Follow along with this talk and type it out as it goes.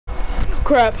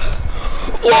crap.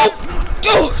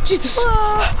 Oh, Jesus.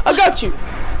 I got you.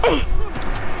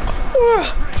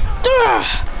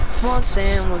 Come on,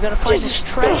 Sam. We gotta find this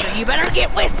treasure. You better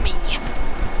get with me.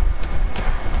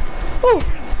 Oh,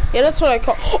 yeah, that's what I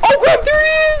call. Oh, crap! There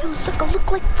he is. Does it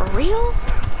look like for real?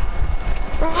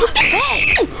 Wrong bed.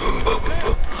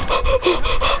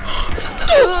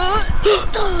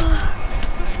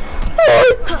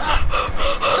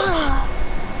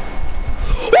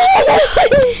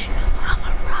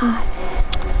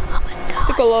 I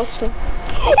think I lost him.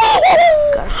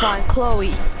 Gotta find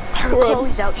Chloe.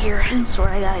 Chloe's out here. That's where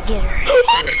I gotta get her.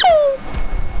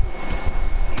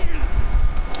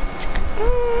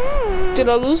 Did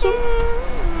I lose him?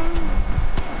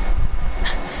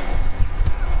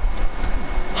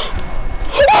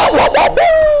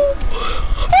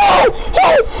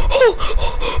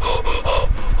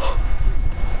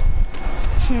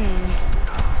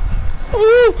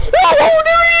 Oh,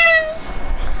 there he is!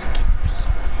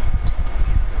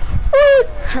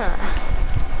 Huh.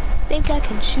 Think I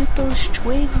can shoot those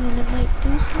twigs and it might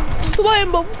do something?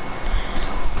 Slam him!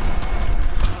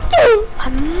 I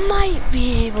might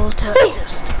be able to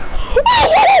just... Does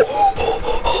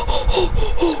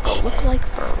it look like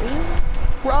for real?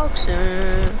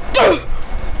 Roxanne!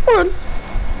 Run!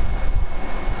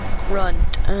 Run.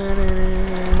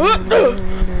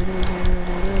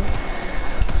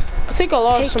 I think I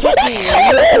lost him. Hey,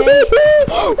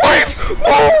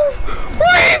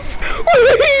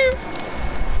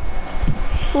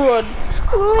 Run!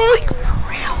 Like for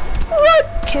real. Run!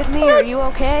 Kid me, are you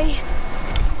okay?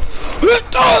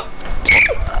 No!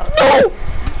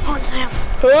 Come on, Sam.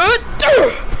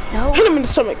 No. Hit him in the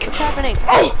stomach. What's happening?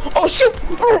 Oh shoot!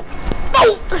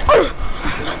 No!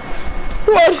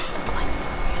 Run!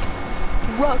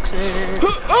 Roxanne.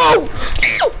 Oh!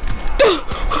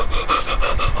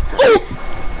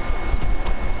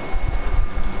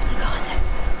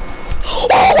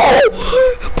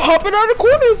 Popping out of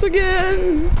corners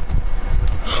again.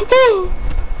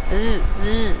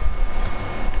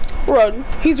 Run.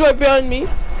 He's right behind me.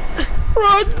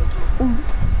 Run.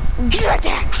 Get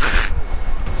that.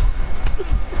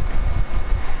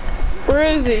 Where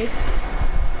is he?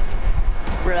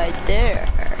 Right there.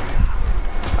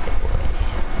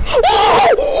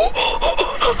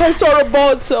 I saw the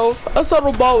ball itself. I saw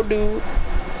the ball, dude.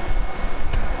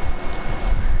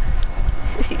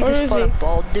 You Where just is fought he? a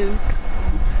bald dude.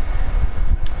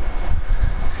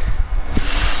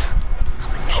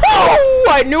 Oh,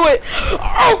 I knew it.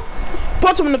 Oh,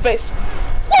 punch him in the face.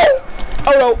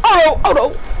 Oh no, oh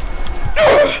no.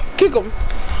 Kick him.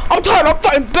 I'm tired, I'm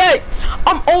fighting back.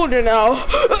 I'm older now.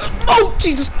 Oh,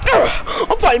 Jesus.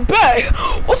 I'm fighting back.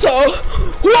 What's up?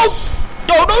 Whoa.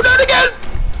 Don't do that again.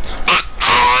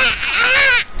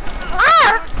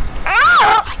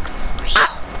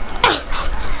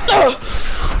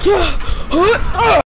 Yeah.